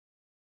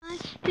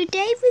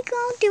Today we're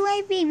going to do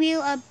a review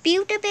of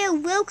Build-A-Bear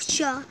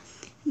Workshop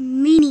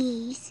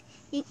Minis.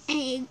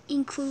 It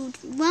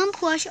includes one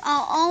plush.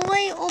 I'll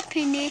always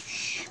open it.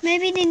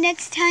 Maybe the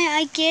next time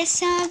I get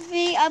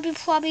something, I'll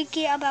probably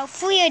get about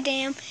 3 of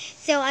them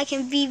so I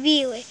can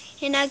review it.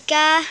 And I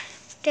got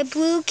the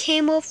blue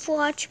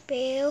camouflage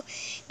bear,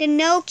 the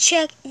no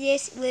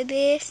checklist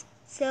ribbons.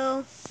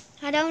 So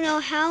I don't know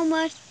how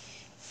much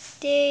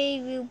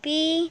they will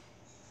be.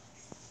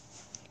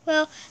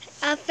 Well,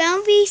 I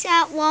found these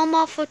at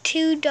Walmart for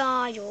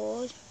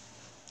 $2.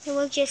 They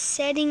were just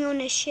sitting on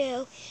the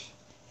shelf.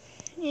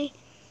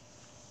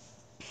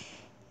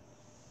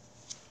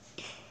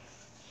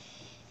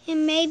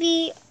 And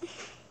maybe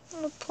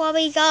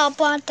probably got a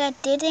box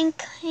that didn't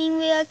come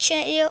with a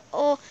checklist,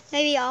 or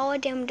maybe all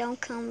of them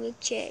don't come with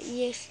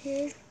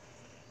checklists.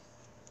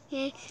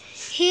 And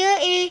here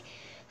is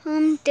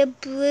the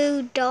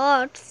blue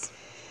dots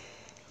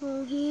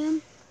on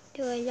him.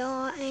 There are a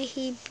lot, and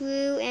he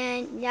blue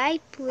and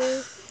light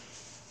blue.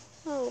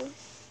 Oh.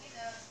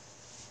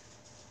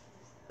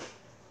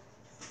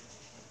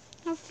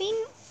 I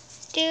think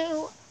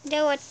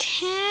there were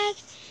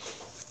tags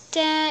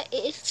that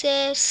it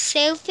says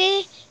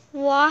selfie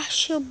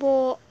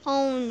washable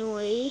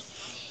only.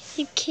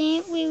 You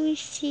can't really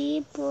see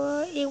it,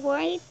 but it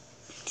was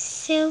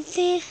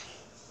selfie.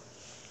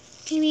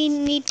 We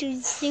need to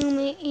zoom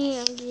it in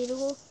a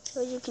little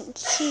so you can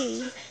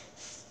see.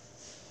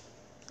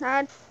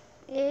 That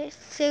is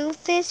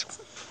selfie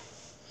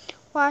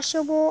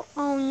washable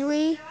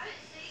only.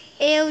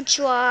 Air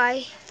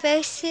dry.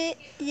 Face it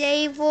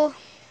label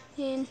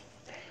and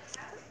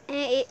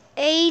it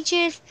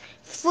ages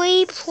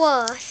 3+,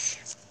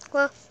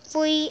 well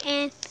 3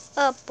 and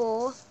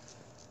upward.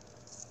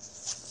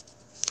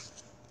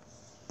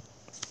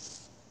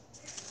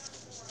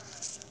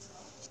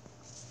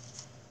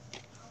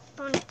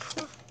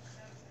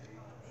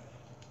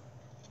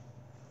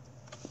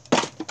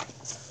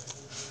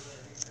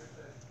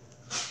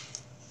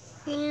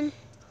 And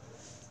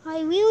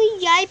I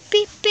really like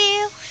it,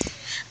 Bear.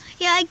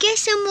 Yeah, I guess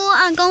some more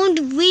I'm going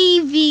to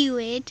review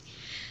it.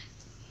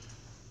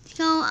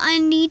 So I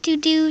need to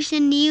do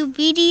some new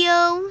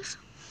videos.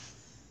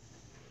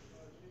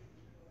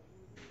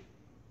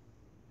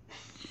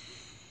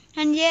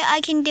 And yeah, I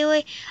can do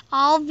it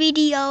all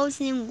videos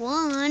in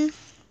one,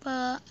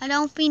 but I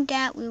don't think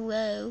that will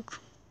work.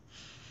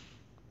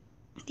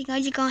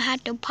 Because you're gonna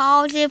have to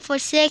pause it for a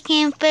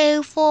second,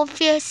 third, fourth,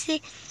 fifth,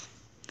 sixth.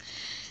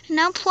 And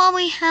I'll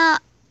probably have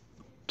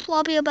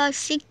about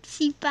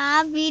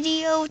 65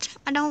 videos.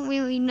 I don't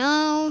really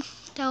know.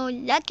 So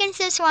like and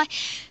subscribe.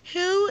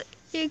 Who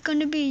is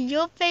gonna be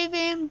your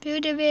favorite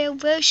Build-A-Bear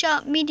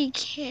Workshop mini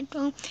kit?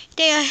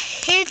 They are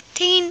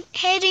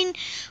heading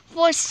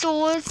for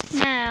stores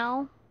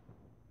now.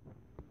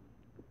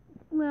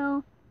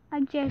 Well,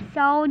 I just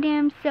saw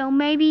them, so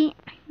maybe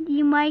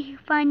you might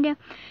find them.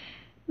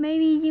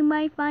 Maybe you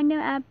might find them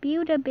at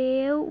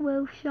Build-A-Bear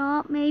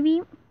Workshop.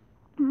 Maybe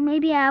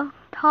at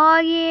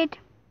Target.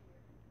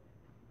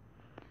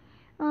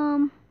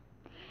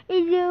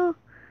 Is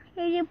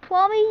you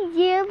probably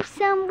live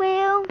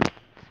somewhere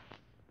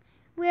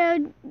where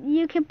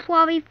you can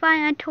probably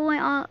find a Toy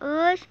R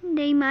Us.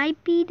 They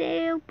might be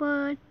there,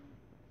 but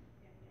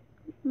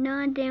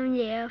none of them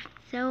live.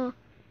 So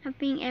I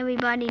think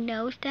everybody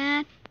knows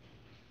that.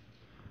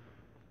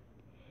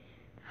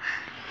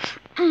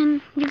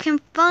 And you can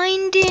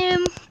find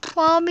them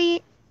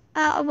probably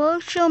at a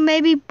workshop,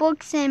 maybe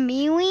Books a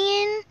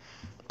Million,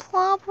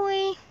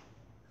 probably.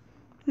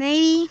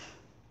 Maybe.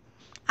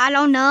 I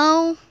don't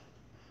know.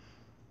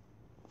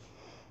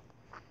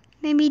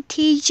 Maybe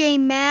TJ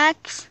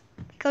Maxx,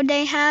 because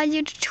they have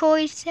your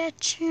toy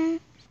section.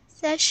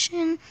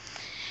 And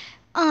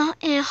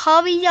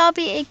Hobby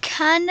Lobby, it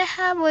kind of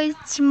have a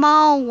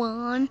small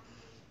one.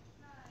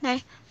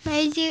 Like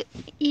maybe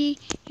you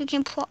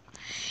can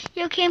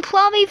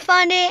probably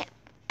find it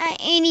at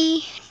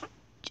any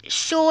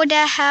store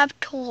that have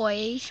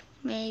toys.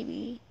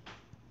 Maybe.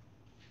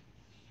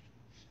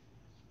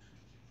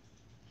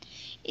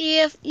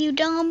 If you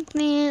don't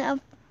think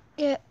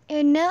if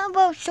none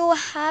of stores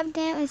have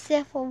them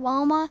except for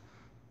Walmart,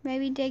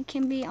 maybe they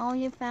can be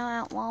only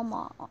found at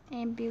Walmart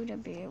and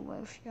Build-A-Bear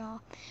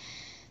Workshop.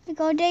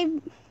 Because I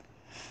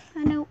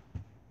know,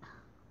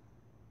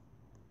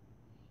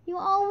 you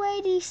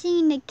already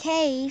seen the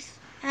case,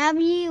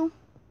 have you?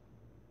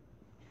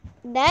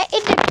 That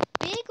is a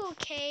bigger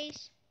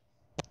case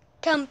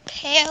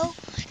compared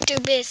to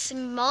this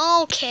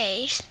small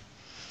case.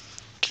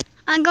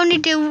 I'm going to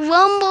do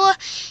one more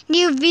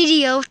new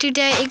video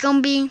today. It's going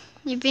to be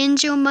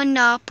Avenger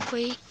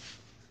Monopoly.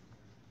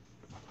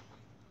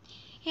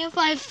 If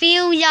I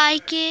feel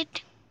like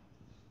it.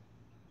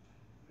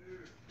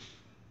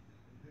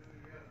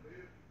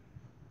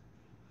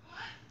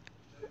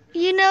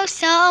 You know,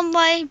 some of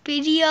my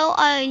videos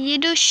are a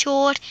little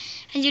short,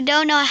 and you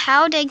don't know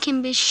how they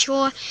can be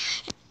short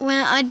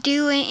when I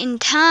do it in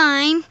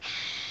time.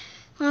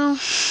 Well,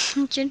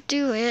 I just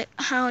do it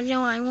how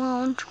I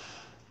want.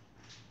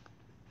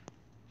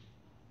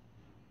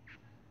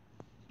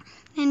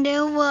 And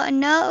there was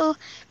another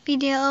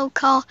video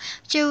called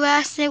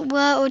Jurassic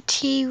World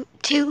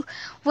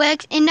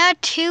T-Rex, and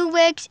not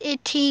T-Rex,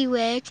 it's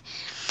T-Rex.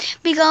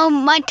 Because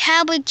my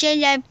tablet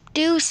just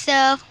do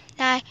stuff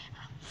like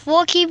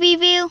 4K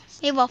review,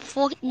 it was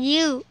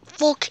 4U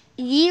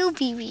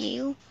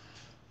review.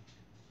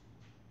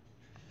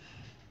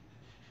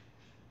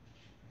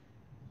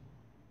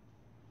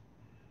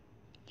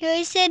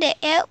 You said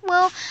that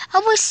well, I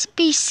would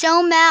be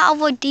so mad I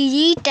would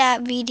delete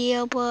that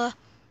video, but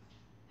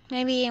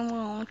maybe it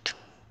won't.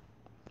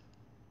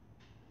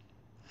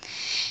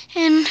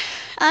 And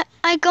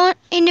I go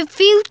in the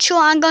future.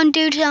 I'm gonna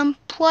do some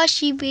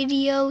plushie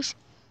videos.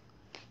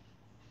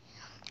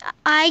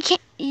 I can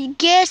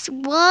guess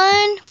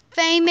one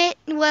famous,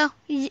 well,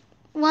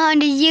 one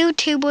of the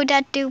YouTubers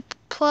that do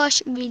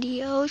plush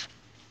videos.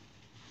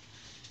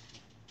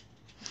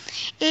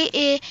 It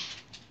is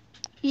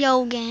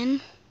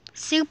Yogan.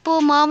 Super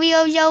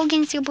Mario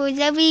Yogan, Super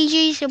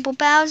Luigi, Super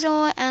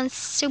Bowser, and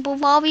Super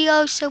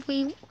Mario,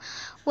 Super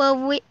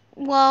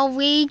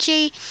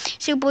Waluigi,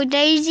 Super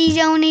Daisy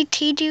Zone,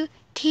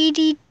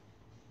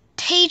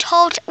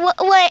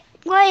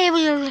 whatever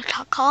it's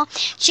called,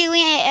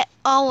 Julian,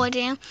 all of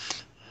them.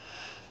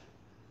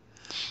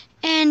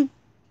 And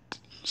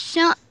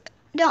so,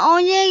 the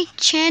only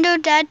channel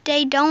that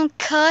they don't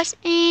cuss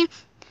in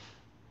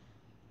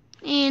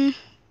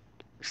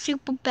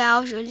Super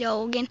Bowser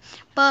Logan,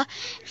 but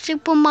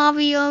Super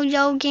Mario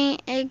Logan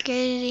is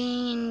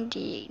getting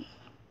indeed.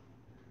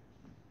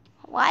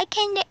 Why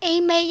can't they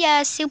make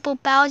a Super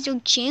Bowser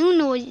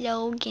Jr.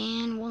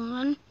 Logan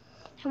one?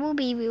 That would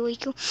be really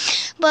cool.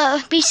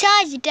 But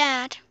besides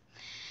that,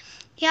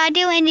 yeah, I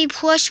do any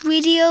plush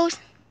videos.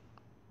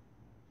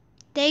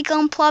 They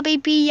gonna probably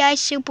be like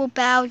Super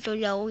Bowser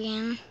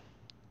Logan.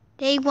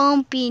 They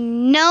won't be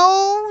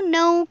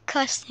no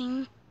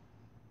cussing.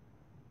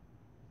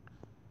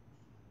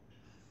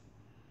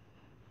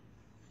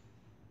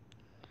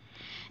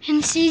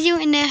 And see you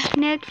in the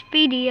next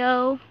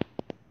video.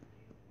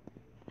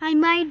 I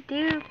might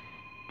do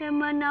the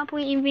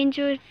Monopoly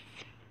Adventures.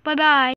 Bye bye.